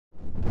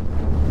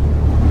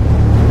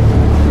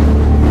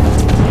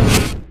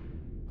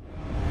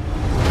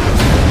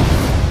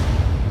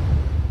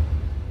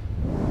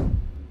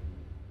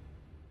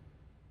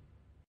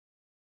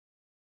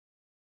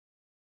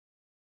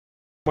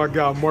my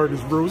guy Mark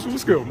Rosa.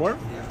 What's good, Mark?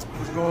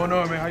 What's going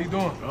on, man? How you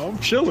doing? I'm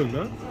chilling,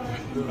 man.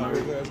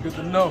 That's good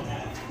to know.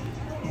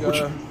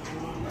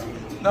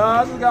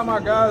 Nah, I just got my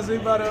guys. They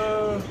about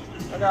to.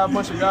 I got a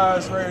bunch of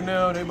guys right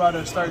now. They about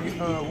to start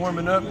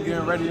warming up, and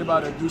getting ready. They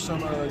about to do some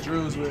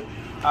drills with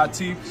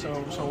Atif.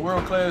 So some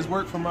world class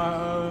work for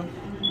my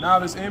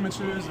novice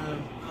amateurs,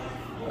 and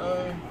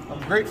I'm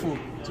grateful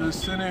to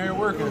sit in here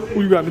working.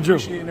 Who you got in the gym?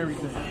 Appreciating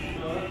everything.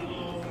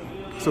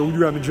 So who you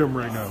got in the gym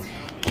right now?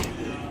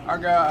 I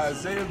got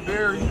Isaiah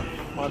Berry,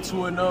 my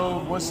 2-0,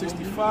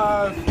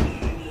 165.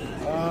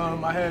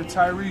 I had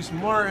Tyrese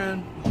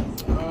Martin.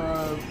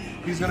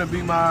 He's gonna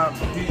be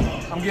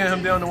I'm getting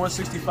him down to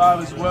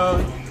 165 as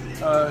well.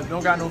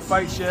 Don't got no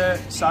fights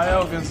yet.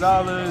 Sael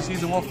Gonzalez,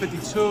 he's a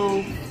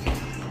 152.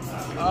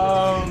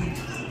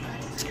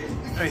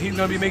 And he's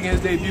gonna be making his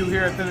debut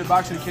here at Pivot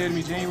Boxing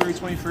Academy January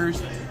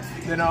 21st.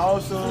 Then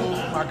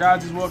my guy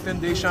just walked in,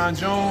 Deshaun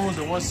Jones,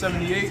 a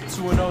 178,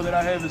 2-0 that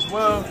I have as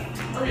well.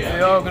 And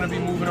they all gonna be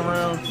moving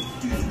around,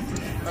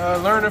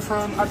 learning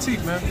from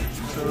Atif, man.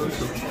 So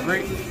it's a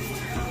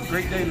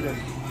great day today.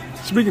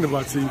 Speaking of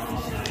Atif,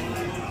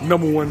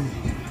 #1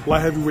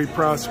 light heavyweight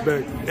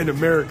prospect in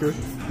America,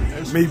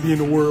 maybe in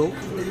the world.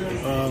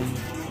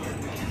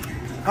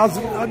 How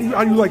do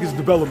you like his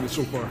development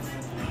so far?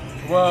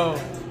 Well,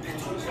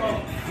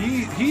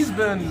 he's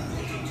been,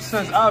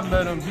 since I've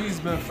met him, he's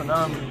been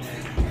phenomenal.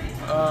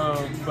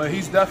 But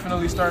he's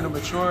definitely starting to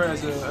mature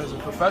as a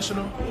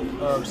professional,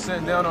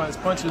 sitting down on his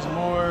punches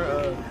more,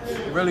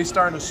 really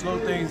starting to slow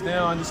things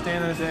down,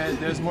 understanding that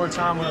there's more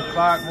time on the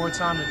clock, more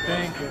time to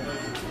think,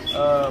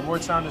 and more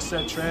time to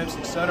set traps,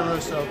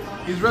 etc. So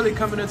he's really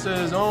coming into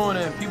his own,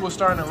 and people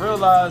starting to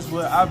realize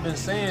what I've been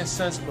saying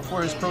since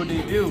before his pro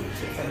debut,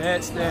 and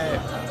that's that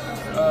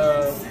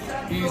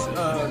he's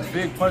a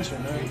big puncher,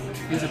 man.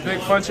 He's a big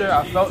puncher.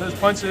 I felt his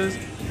punches,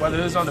 whether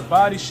it's on the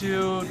body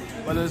shield,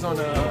 whether it's on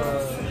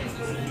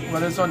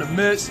the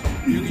mitts,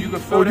 you can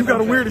feel it. Oh, you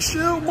gotta wear the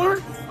shield,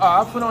 Mark?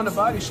 I put on the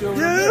body shield.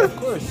 Yeah, of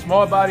course.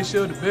 Small body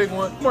shield, the big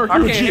one. Mark, I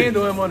can't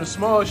handle him on the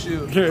small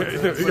shield. Yeah,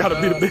 you gotta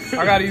be the big.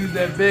 I gotta use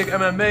that big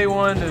MMA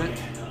one,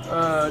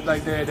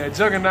 like that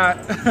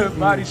juggernaut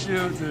body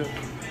shield to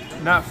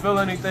not feel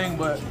anything.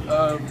 But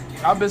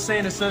I've been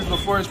saying it since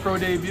before his pro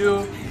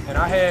debut, and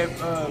I had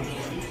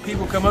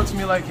people come up to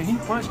me like, "Can he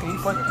punch? Can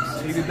he punch?"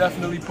 He could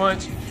definitely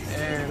punch.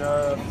 And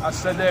I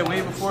said that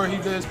way before he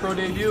did his pro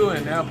debut,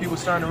 and now people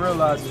starting to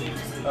realize it,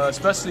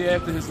 especially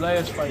after his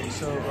last fight.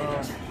 So,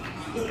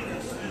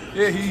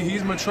 yeah,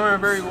 he's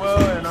maturing very well,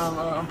 and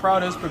I'm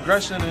proud of his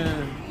progression,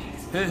 and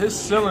his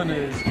ceiling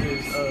is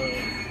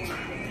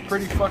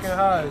pretty fucking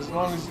high as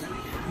long as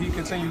he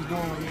continues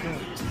doing what he's doing.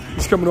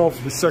 He's coming off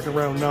of his second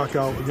round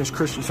knockout against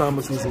Christian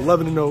Thomas, who's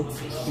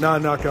 11-0,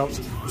 9 knockouts.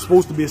 It's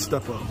supposed to be a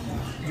step up.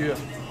 Yeah.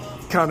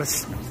 Kind of,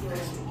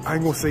 I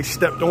ain't gonna say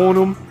stepped on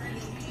him.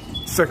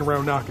 Second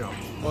round knockout.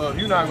 Well, if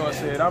you're not gonna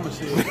say it, I'm gonna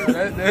say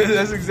it.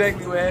 That's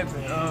exactly what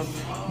happened.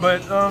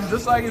 But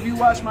just like if you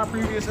watch my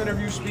previous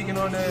interview speaking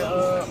on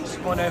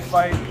that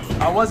fight,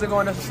 I wasn't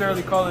going to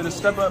necessarily call it a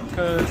step up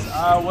because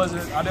I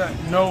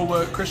didn't know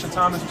what Christian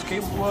Thomas was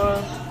capable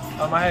of.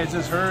 I had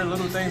just heard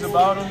little things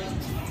about him,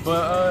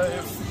 but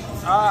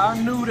I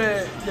knew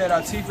that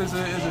Atif is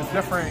a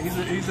different.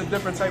 He's a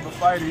different type of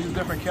fighter. He's a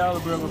different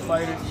caliber of a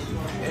fighter,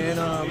 and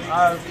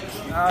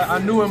I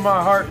knew in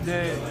my heart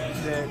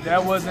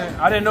that wasn't.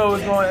 I didn't know it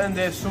was going to end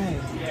that soon,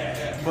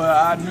 but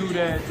I knew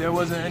that there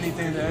wasn't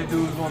anything that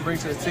dude was going to bring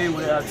to the table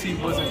that Atif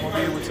wasn't going to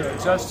be able to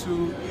adjust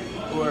to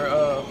or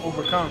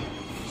overcome.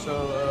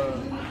 So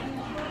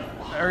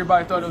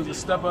everybody thought it was a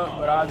step up,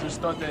 but I just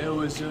thought that it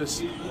was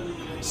just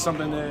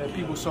something that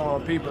people saw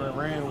on paper and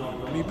ran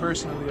with. But me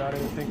personally, I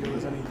didn't think it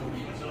was anything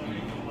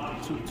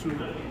too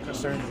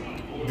concerning.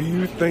 Do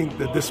you think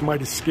that this might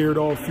have scared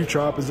off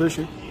future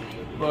opposition?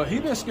 Well,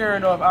 he's been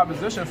scaring off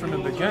opposition from the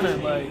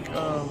beginning. Like,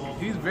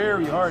 he's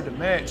very hard to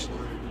match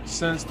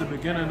since the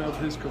beginning of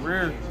his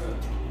career.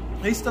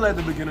 He's still at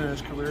the beginning of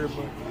his career,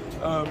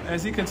 but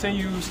as he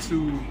continues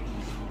to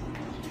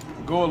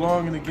go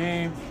along in the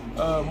game,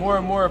 more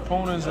and more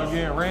opponents are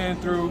getting ran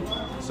through.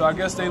 So I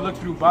guess they look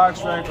through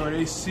BoxRec or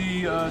they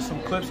see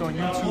some clips on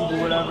YouTube or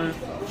whatever,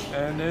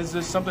 and it's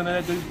just something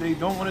that they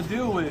don't want to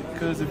deal with.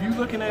 Because if you're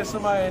looking at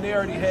somebody and they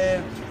already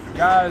have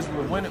guys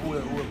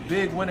with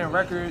big winning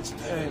records,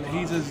 and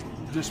he's just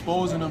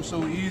disposing them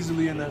so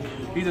easily, and then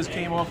he just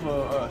came off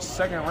a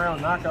second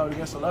round knockout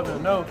against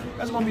 11-0.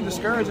 That's going to be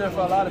discouraging for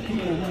a lot of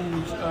people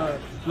who's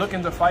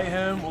looking to fight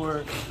him,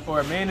 or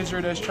a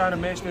manager that's trying to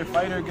match their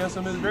fighter against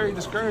him. Is very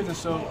discouraging.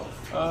 So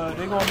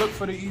they're going to look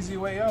for the easy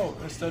way out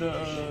instead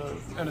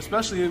of, and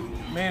especially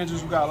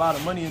managers who got a lot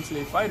of money into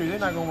their fighter, they're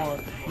not going to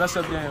want to mess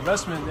up their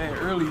investment that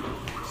early.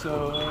 So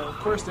of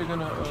course they're going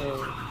to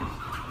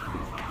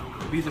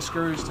be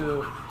discouraged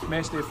to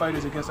match their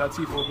fighters against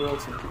Atif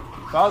O'berlton.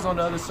 If I was on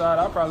the other side,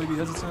 I'd probably be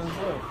hesitant as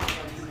well.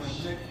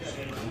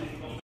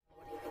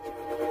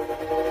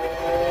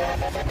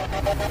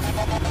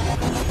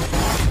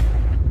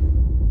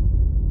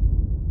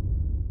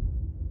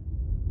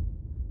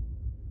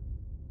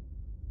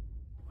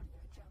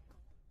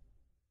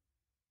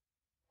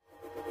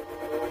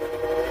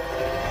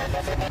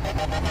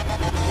 Peace.